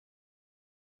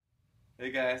Hey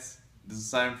guys, this is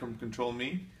Simon from Control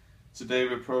Me. Today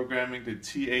we're programming the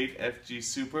T8FG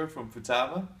Super from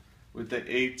Futaba with the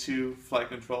A2 flight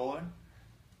controller,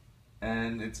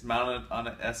 and it's mounted on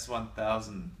an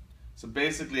S1000. So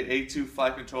basically A2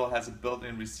 flight controller has a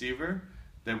built-in receiver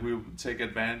that we will take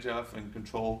advantage of and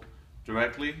control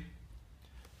directly.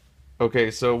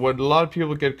 Okay, so what a lot of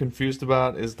people get confused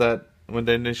about is that when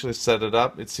they initially set it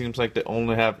up, it seems like they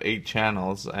only have 8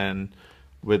 channels, and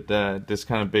with this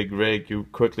kind of big rig, you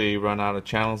quickly run out of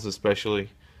channels, especially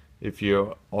if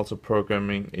you're also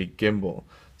programming a gimbal.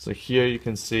 So here you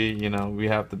can see, we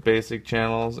have the basic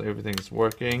channels, everything's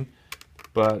working,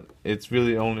 but it's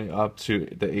really only up to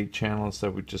the 8 channels that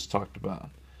we just talked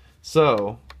about.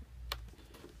 So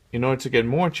in order to get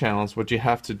more channels, what you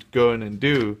have to go in and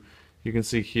do, you can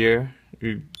see here,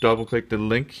 you double click the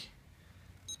link,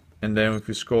 and then if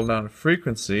you scroll down to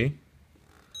frequency,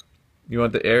 you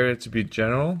want the area to be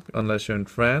general, unless you're in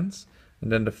France,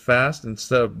 and then the fast,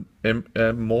 instead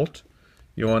of molt,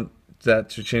 you want that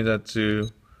to change that to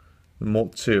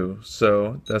molt 2.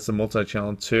 So that's a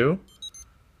multi-channel 2.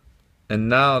 And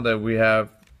now that we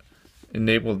have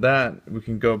enabled that, we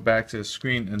can go back to the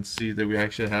screen and see that we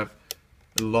actually have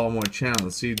a lot more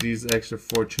channels. See, these extra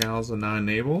 4 channels are now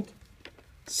enabled.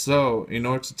 So in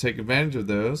order to take advantage of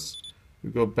those,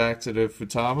 we go back to the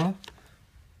Futaba,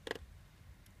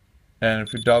 and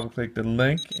if we double click the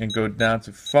link and go down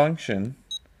to function,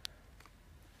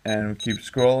 and we keep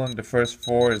scrolling, the first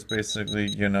 4 is basically,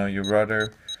 your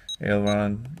rudder,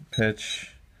 aileron,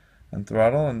 pitch, and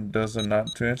throttle, and those are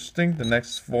not too interesting. The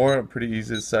next 4 are pretty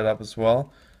easy to set up as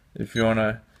well. If you want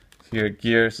to, here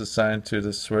gear is assigned to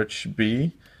the switch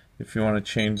B. If you want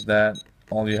to change that,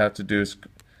 all you have to do is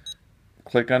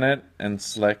click on it and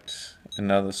select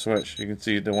another switch. You can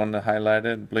see the one that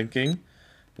highlighted blinking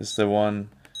is the one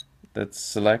that's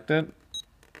selected.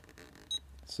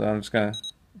 So I'm just gonna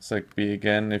select B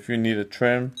again. If you need a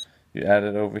trim, you add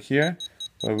it over here.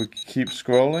 But we keep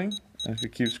scrolling, and if you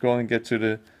keep scrolling, get to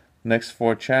the next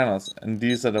 4 channels, and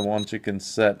these are the ones you can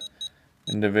set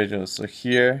individually. So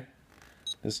here,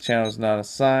 this channel is not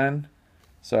assigned,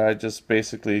 so I just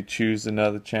basically choose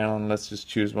another channel, and let's just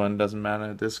choose one. Doesn't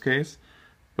matter in this case,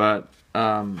 but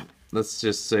let's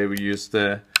just say we use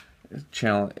the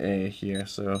channel A here.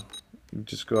 So you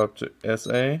just go up to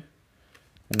SA,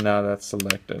 and now that's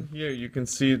selected. Here you can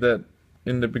see that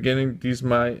in the beginning these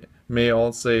may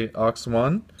all say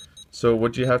aux1. So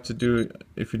what you have to do,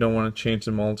 if you don't want to change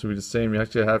them all to be the same, you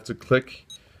actually have to click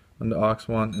on the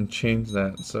aux1 and change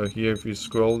that. So here, if you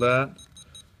scroll that,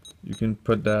 you can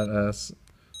put that as,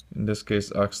 in this case,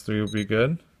 aux3 will be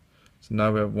good. So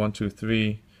now we have 1, 2,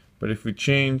 3. But if we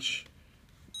change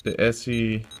the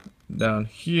SE down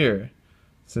here,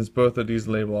 since both of these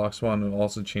label aux1, will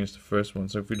also change the first one.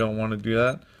 So if we don't want to do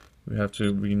that, we have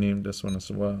to rename this one as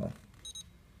well.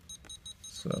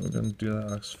 So we're going to do that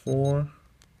aux4.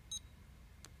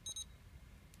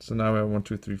 So now we have 1,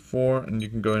 2, 3, 4, and you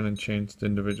can go in and change the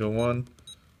individual one.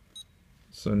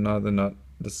 So now they're not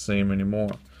the same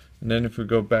anymore. And then if we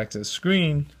go back to the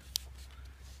screen,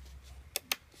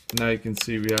 now you can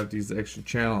see we have these extra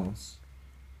channels.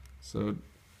 So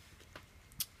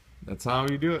that's how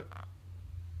you do it.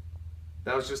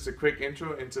 That was just a quick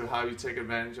intro into how you take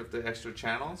advantage of the extra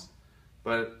channels.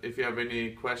 But if you have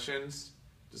any questions,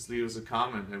 just leave us a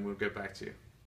comment and we'll get back to you.